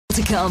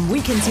To come,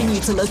 we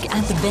continue to look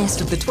at the best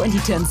of the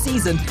 2010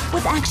 season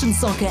with action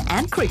soccer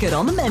and cricket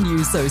on the menu,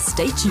 so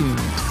stay tuned.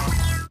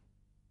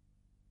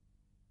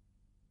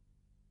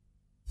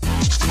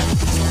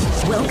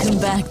 Welcome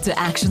back to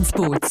Action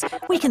Sports.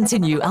 We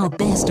continue our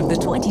best of the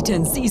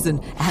 2010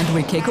 season and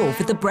we kick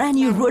off at the brand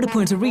new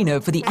Roodepoort Arena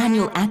for the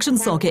annual Action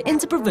Soccer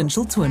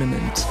Interprovincial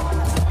Tournament.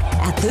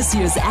 At this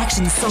year's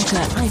Action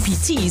Soccer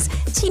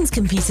IPTs, teams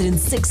competed in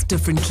 6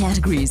 different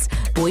categories.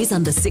 Boys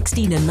under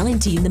 16 and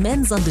 19, the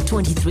men's under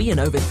 23 and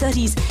over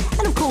 30s,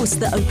 and of course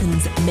the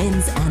Opens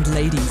men's and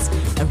ladies.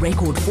 A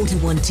record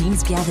 41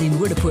 teams gathered in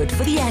Roodepoort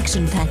for the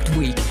action-packed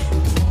week.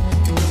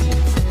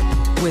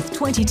 With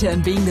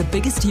 2010 being the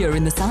biggest year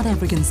in the South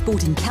African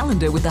sporting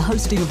calendar with the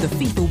hosting of the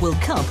FIFA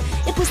World Cup,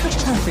 it was the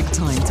perfect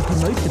time to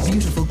promote the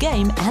beautiful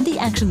game, and the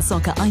Action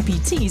Soccer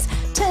IPTs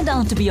turned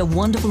out to be a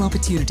wonderful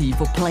opportunity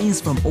for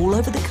players from all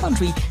over the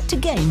country to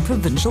gain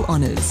provincial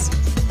honours.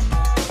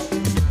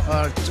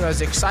 It was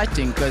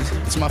exciting because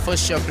it's my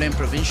first year playing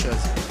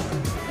provincials,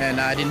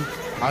 and I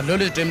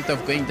always dreamt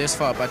of going this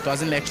far, but it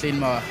wasn't actually in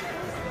my...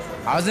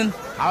 I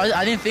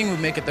didn't think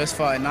we'd make it this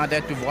far, and now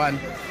that we've won,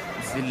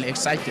 I feel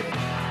excited.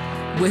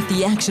 With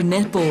the action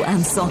netball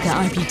and soccer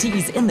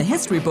IPTs in the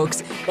history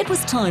books, it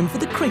was time for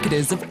the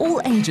cricketers of all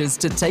ages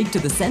to take to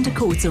the centre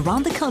courts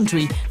around the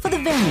country for the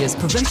various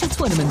provincial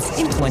tournaments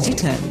in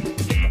 2010.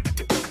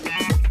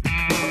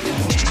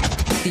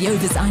 The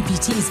Overs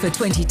IPTs for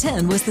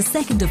 2010 was the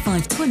second of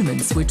 5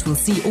 tournaments, which will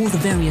see all the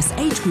various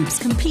age groups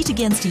compete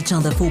against each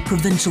other for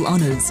provincial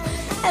honours.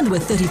 And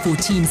with 34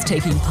 teams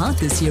taking part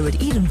this year at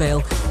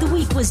Edenvale, the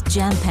week was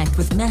jam-packed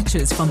with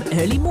matches from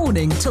early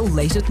morning till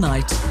late at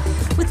night.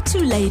 With 2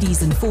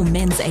 ladies and 4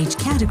 men's age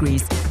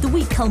categories, the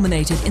week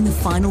culminated in the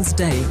finals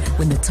day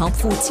when the top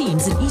 4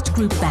 teams in each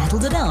group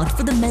battled it out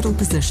for the medal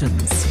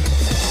positions.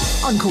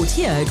 On court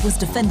here, it was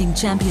defending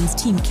champions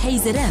team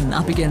KZN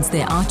up against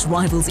their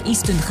arch-rivals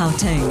Eastern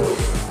Gauteng.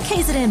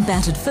 KZN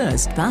batted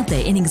first, but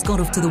their innings got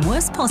off to the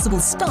worst possible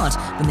start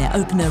when their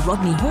opener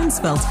Rodney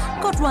Hornsveld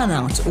got run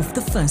out off the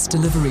first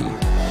delivery.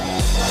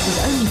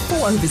 With only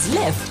 4 overs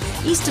left,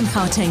 Eastern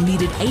Gauteng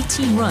needed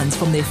 18 runs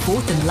from their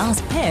 4th and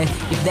last pair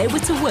if they were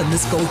to win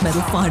this gold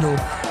medal final.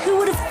 Who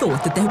would have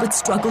thought that they would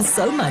struggle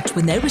so much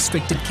when they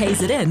restricted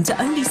KZN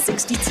to only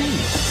 62?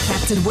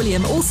 Captain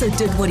William also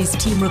did what his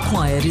team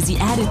required as he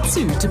added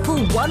 2 to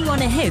pull 1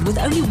 run ahead with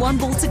only 1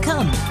 ball to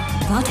come.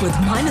 But with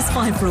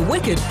 -5 for a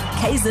wicket,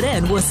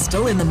 KZN was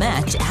still in the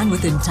match and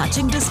within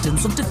touching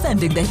distance of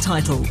defending their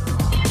title.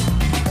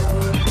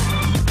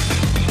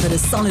 But a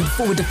solid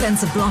forward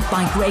defensive block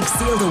by Greg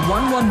sealed a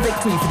 1-1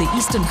 victory for the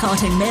Eastern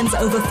Gauteng men's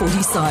over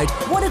 40 side.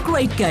 What a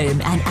great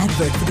game and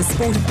advert for the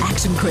sport of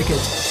action cricket.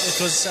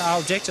 It was our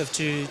objective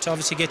to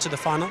obviously get to the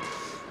final.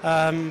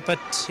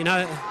 But, you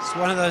know, it's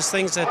one of those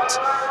things that,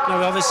 you know,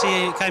 we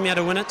obviously came here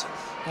to win it.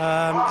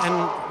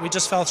 And we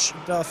just fell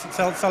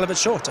a bit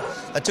short.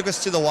 They took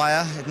us to the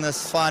wire in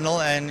this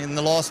final, and in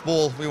the last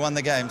ball we won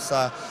the game.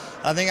 So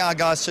I think our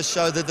guys just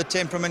showed the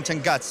temperament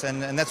and guts,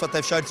 and that's what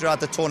they've showed throughout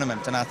the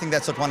tournament, and I think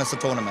that's what won us the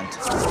tournament.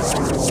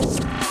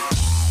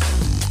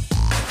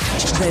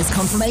 There's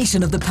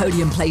confirmation of the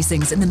podium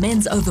placings in the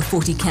men's over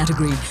 40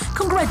 category.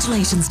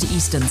 Congratulations to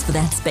Easterns for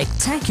that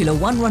spectacular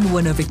 1-run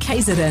win over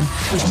KZN,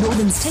 with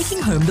Northerns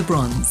taking home the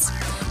bronze.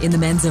 In the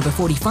men's over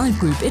 45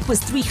 group, it was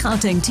 3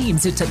 Gauteng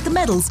teams who took the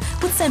medals,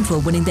 with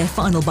Central winning their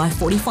final by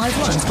 45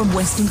 runs from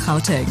Western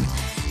Gauteng.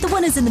 The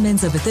winners in the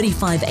men's over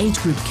 35 age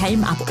group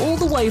came up all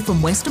the way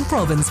from Western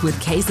Province, with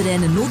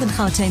KZN and Northern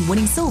Gauteng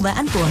winning silver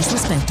and bronze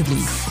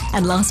respectively.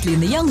 And lastly, in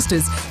the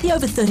youngsters, the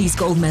over 30s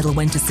gold medal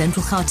went to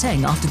Central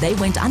Gauteng after they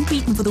went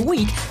unbeaten for the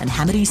week and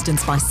hammered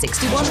Easterns by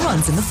 61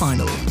 runs in the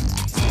final.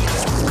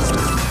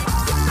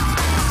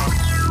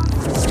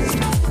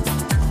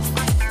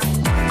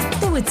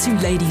 There were 2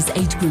 ladies'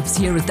 age groups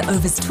here at the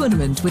Overs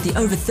tournament, with the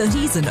over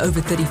 30s and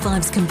over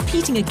 35s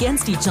competing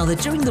against each other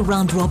during the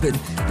round robin,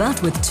 but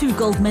with 2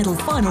 gold medal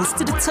finals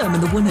to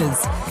determine the winners.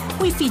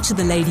 We feature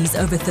the ladies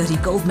over 30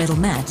 gold medal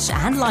match,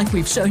 and like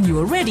we've shown you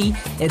already,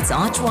 it's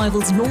arch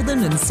rivals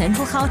Northern and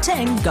Central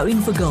Gauteng going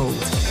for gold.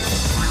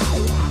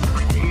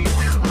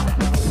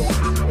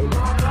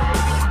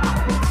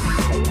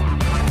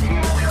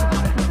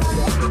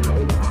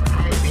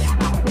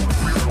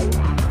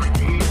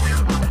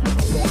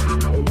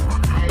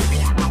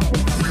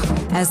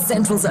 As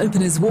Central's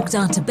openers walked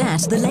out to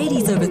bat, the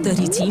ladies over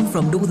 30 team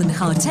from Northern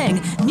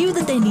Gauteng knew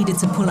that they needed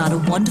to pull out a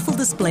wonderful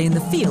display in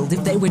the field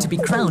if they were to be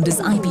crowned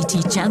as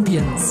IPT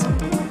champions.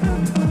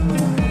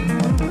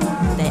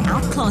 They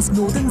outclassed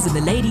Northerns in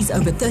the ladies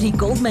over 30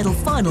 gold medal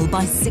final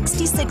by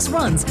 66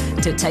 runs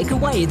to take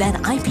away that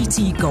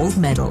IPT gold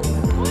medal.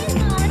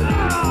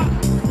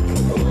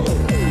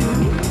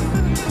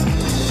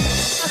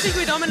 I think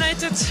we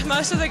dominated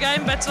most of the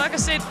game, but like I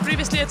said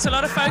previously, it's a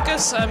lot of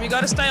focus. You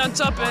got to stay on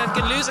top and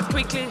can lose it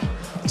quickly.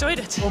 Enjoyed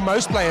it. Well,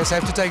 most players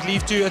have to take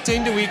leave to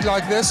attend a week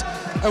like this.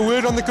 A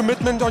word on the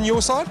commitment on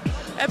your side?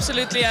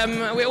 Absolutely.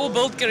 We all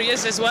build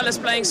careers as well as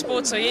playing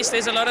sports, so yes,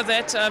 there's a lot of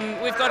that.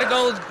 We've got a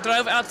girl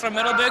drove out from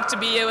Middelburg to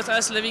be here with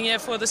us, living here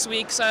for this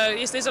week. So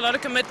yes, there's a lot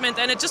of commitment,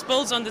 and it just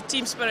builds on the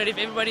team spirit if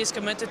everybody is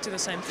committed to the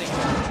same thing.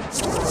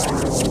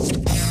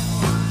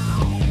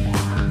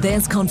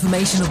 There's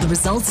confirmation of the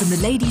results in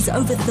the ladies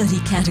over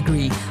 30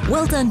 category.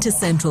 Well done to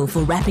Central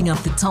for wrapping up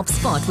the top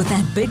spot with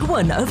that big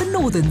win over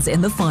Northerns in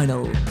the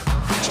final.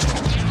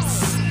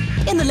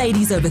 In the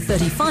ladies over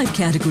 35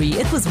 category,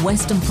 it was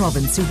Western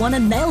Province who won a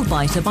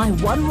nail-biter by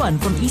 1 run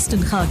from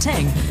Eastern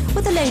Gauteng,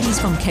 with the ladies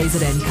from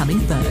KZN coming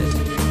third.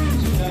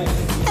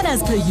 And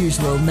as per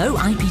usual, no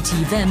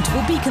IPT event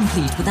will be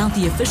complete without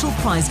the official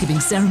prize-giving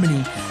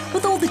ceremony.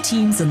 With all the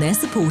teams and their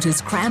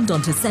supporters crammed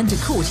onto centre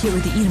court here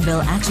at the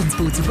Edenvale Action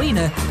Sports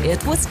Arena,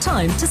 it was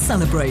time to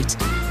celebrate.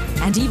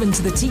 And even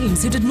to the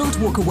teams who did not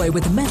walk away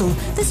with a medal,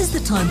 this is the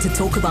time to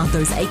talk about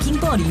those aching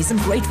bodies and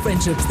great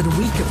friendships that a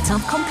week of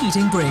tough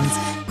competing brings.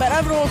 But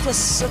overall, it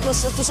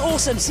was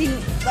awesome seeing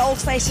the old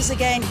faces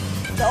again,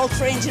 the old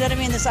friends. You know what I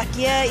mean? It's like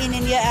year in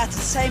and year out, the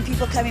same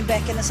people coming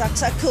back, and it's like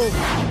so cool.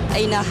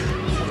 Aina,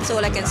 that's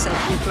all I can say.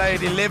 We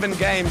played 11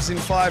 games in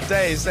 5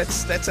 days.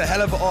 That's a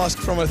hell of an ask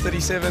from a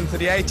 37,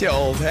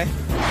 38-year-old, hey?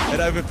 At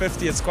over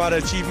 50, it's quite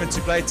an achievement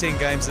to play 10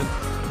 games. And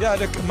yeah,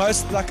 look,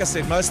 like I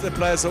said, most of the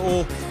players are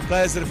all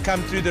players that have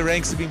come through the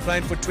ranks, have been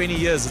playing for 20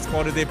 years. It's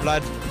part of their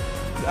blood.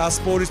 Our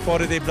sport is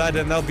part of their blood,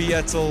 and they'll be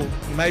here till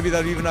maybe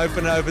they'll even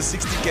open an over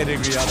 60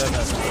 category, I don't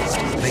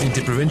know. The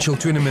interprovincial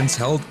tournaments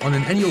held on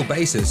an annual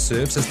basis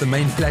serves as the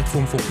main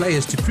platform for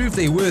players to prove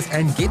their worth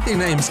and get their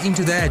names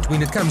into the hat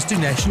when it comes to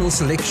national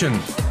selection.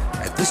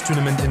 At this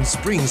tournament in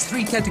Springs,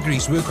 3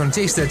 categories were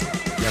contested: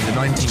 the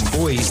under-19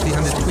 boys, the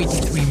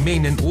under-23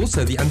 men, and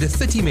also the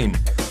under-30 men.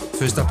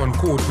 First up on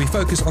court, we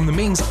focus on the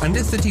men's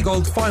under-30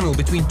 gold final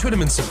between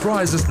tournament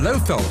surprises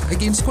Lowveld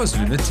against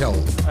KwaZulu-Natal.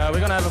 We're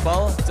going to have a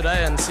bowl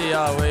today and see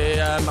how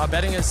our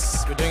batting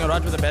is. We're doing all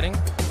right with the batting.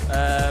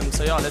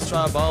 So yeah, let's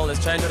try a bowl, let's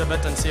change it a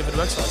bit and see if it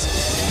works for us.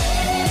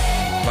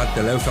 But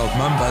the Lowveld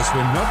Mambas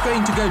were not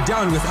going to go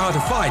down without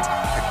a fight.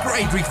 A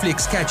great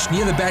reflex catch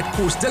near the bat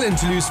caused Dylan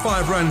to lose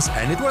 5 runs,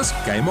 and it was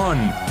game on.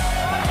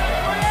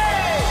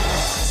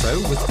 So,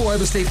 with 4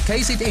 overs left,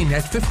 KZN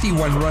had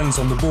 51 runs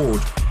on the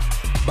board.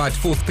 But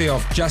fourth pair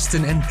of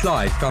Justin and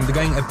Clyde found the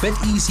going a bit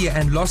easier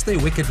and lost their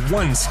wicket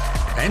once,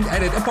 and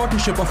added a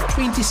partnership of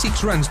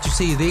 26 runs to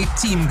see their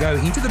team go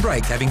into the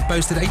break, having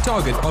posted a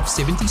target of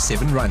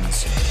 77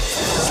 runs.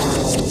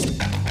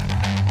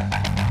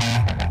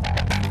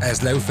 As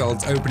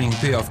Lowveld's opening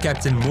pair of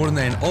Captain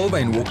Morna and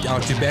Albain walked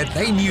out to bat,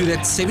 they knew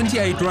that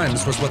 78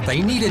 runs was what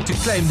they needed to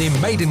claim their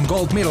maiden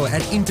gold medal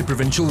at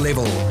interprovincial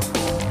level.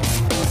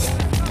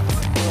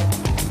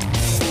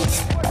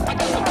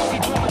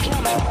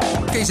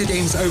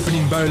 KZN's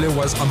opening bowler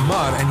was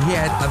Amar, and he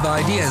had other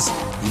ideas.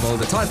 He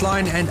bowled a tight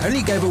line and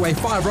only gave away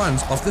 5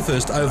 runs off the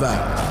first over.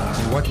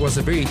 In what was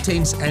a very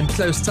tense and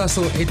close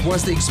tussle, it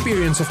was the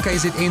experience of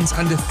KZN's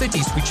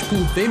under-30s which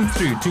pulled them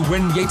through to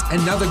win yet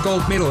another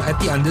gold medal at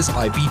the Unders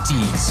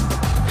IPTs.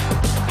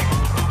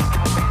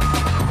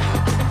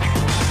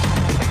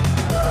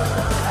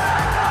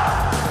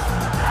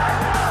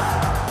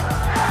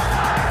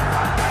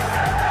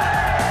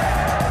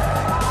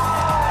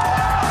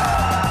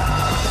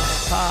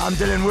 I'm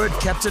Dylan Wood,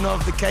 captain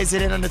of the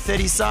KZN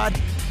under-30 side,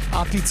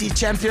 RPT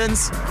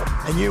champions,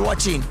 and you're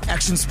watching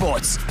Action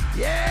Sports.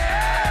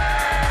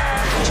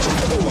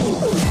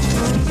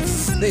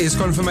 There is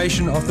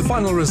confirmation of the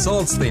final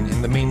results then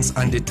in the men's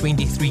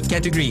under-23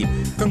 category.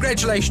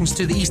 Congratulations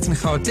to the Eastern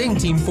Gauteng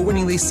team for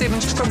winning their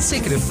 7th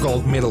consecutive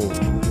gold medal.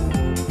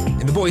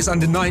 In the boys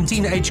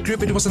under-19 age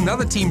group, it was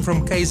another team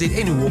from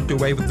KZN who walked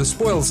away with the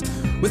spoils,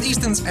 with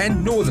Easterns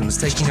and Northerns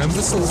taking home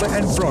the silver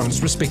and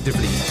bronze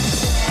respectively.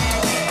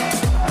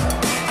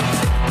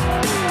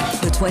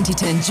 The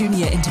 2010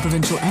 Junior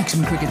Interprovincial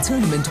Action Cricket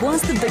Tournament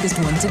was the biggest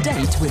one to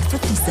date, with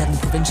 57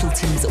 provincial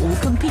teams all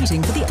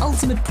competing for the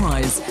ultimate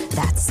prize,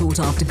 that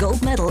sought-after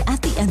gold medal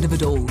at the end of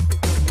it all.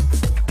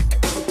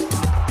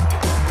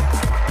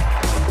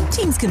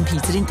 Teams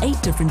competed in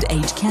 8 different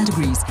age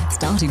categories,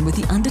 starting with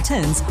the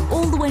under-10s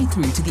all the way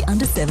through to the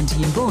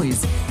under-17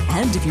 boys.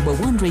 And if you were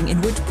wondering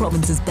in which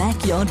province's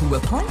backyard we were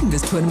playing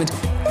this tournament,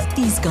 let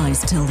these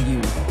guys tell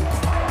you.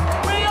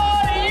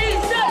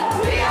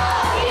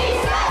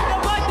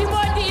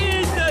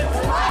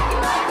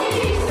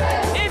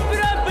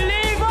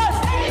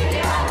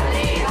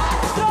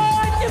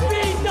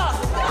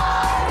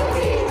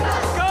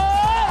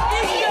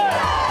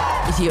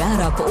 If you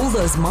add up all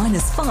those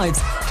 -5s,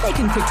 they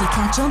can quickly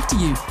catch up to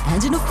you.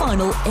 And in a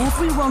final,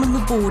 every run on the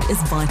board is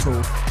vital.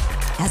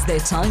 As their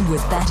time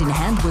with bat in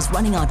hand was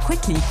running out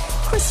quickly,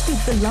 Chris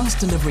fed the last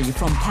delivery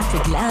from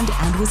Patrick Land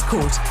and was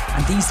caught.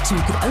 And these two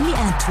could only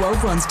add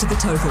 12 runs to the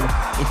total.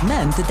 It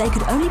meant that they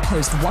could only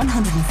post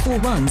 104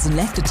 runs and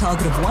left a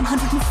target of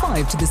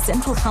 105 to the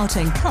Central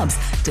Gauteng Cubs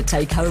to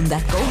take home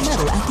that gold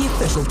medal at the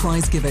official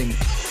prize giving.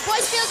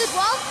 Boys fielded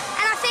well,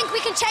 and I think we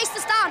can chase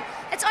this down.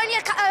 It's only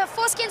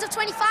 4 skins of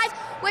 25,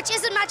 which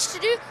isn't much to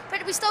do,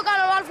 but we still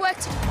got a lot of work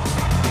to do.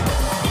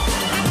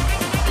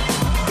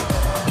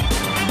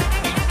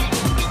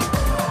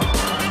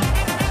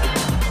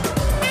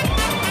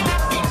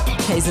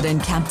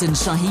 KZN captain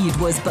Shahid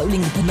was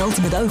bowling the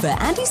penultimate over,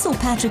 and he saw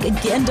Patrick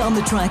again down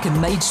the track and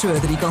made sure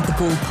that he got the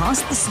ball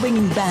past the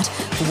swinging bat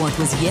for what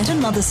was yet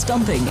another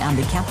stumping and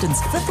the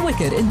captain's 5th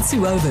wicket in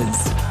 2 overs.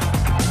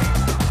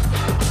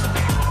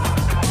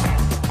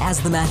 As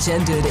the match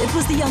ended, it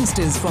was the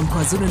youngsters from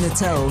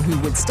KwaZulu-Natal who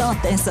would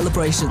start their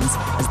celebrations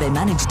as they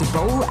managed to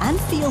bowl and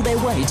feel their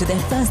way to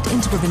their first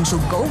interprovincial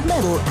gold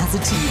medal as a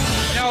team.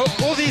 Now,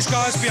 all these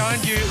guys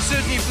behind you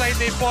certainly played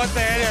their part.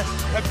 They had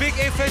a big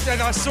effort,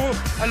 and I saw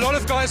a lot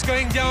of guys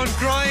going down,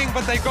 crying,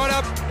 but they got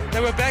up.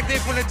 They were back there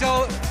for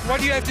Natal.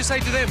 What do you have to say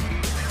to them?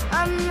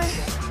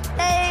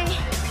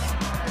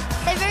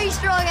 They're very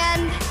strong,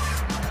 and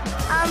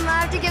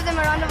I have to give them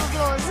a round of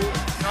applause.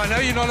 I know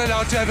you're not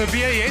allowed to have a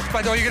beer yet,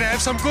 but are you going to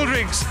have some cool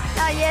drinks?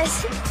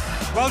 Yes.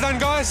 Well done,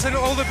 guys, and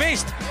all the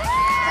best.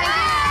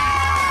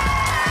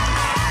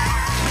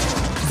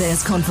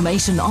 There's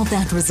confirmation of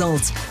that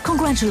result.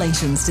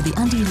 Congratulations to the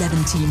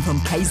under-11 team from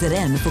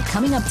KZN for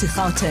coming up to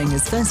Gauteng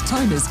as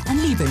first-timers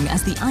and leaving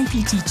as the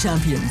IPT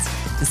champions.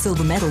 The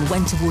silver medal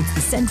went towards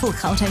the Central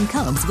Gauteng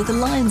Cubs, with the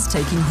Lions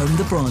taking home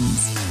the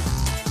bronze.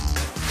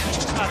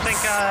 I think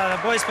the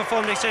boys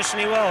performed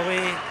exceptionally well. We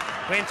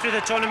went through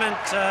the tournament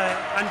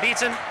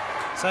unbeaten,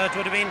 so it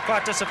would have been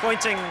quite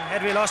disappointing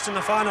had we lost in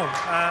the final.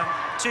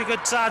 2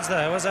 good sides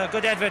though. It was a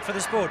good advert for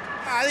the sport.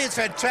 I think it's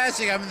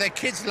fantastic. I mean, the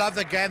kids love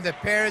the game, the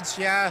parents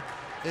here,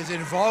 there's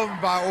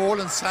involvement by all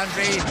and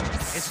sundry.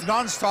 It's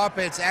non-stop,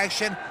 it's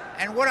action,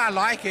 and what I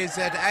like is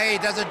that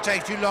it doesn't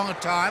take too long a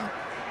time,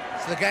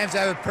 so the game's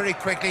over pretty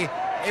quickly.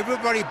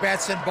 Everybody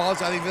bats and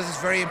bowls. I think this is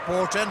very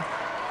important,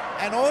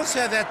 and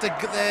also that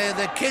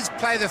the kids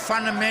play the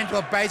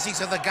fundamental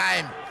basics of the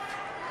game.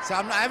 So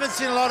I haven't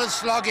seen a lot of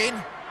slogging.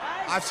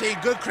 I've seen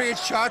good cricket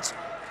shots,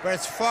 but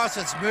it's fast,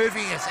 it's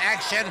moving, it's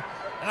action,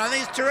 and I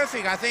think it's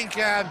terrific. I think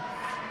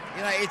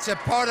it's a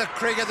part of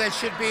cricket that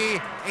should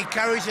be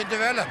encouraged and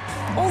developed.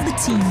 All the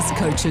teams,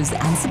 coaches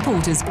and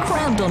supporters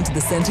crammed onto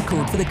the centre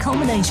court for the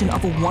culmination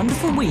of a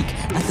wonderful week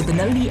at the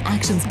Benoni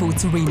Action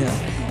Sports Arena.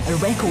 A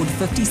record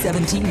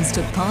 57 teams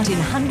took part in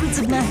hundreds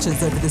of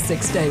matches over the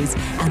 6 days,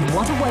 and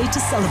what a way to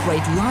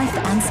celebrate life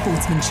and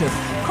sportsmanship.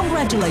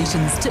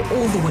 Congratulations to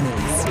all the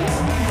winners.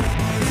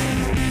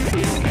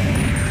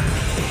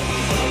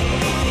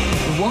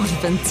 What a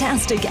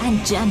fantastic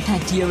and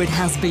jam-packed year it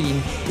has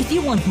been. If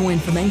you want more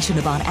information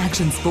about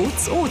Action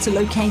Sports or to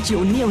locate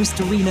your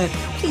nearest arena,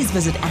 please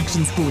visit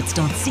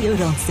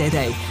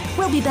actionsports.co.za.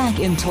 We'll be back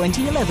in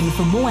 2011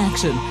 for more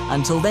action.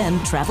 Until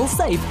then, travel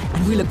safe,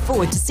 and we look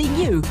forward to seeing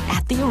you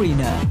at the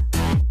arena.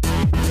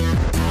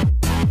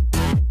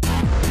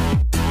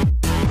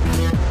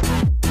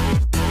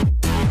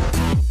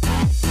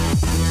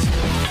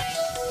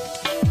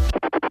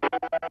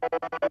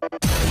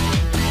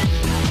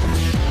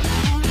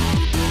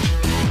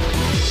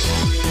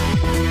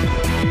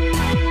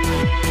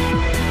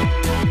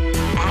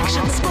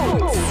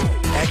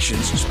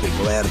 Actions speak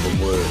louder than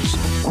words.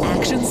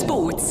 Action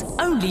Sports,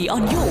 only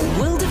on your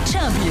World of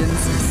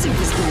Champions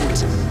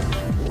Supersport.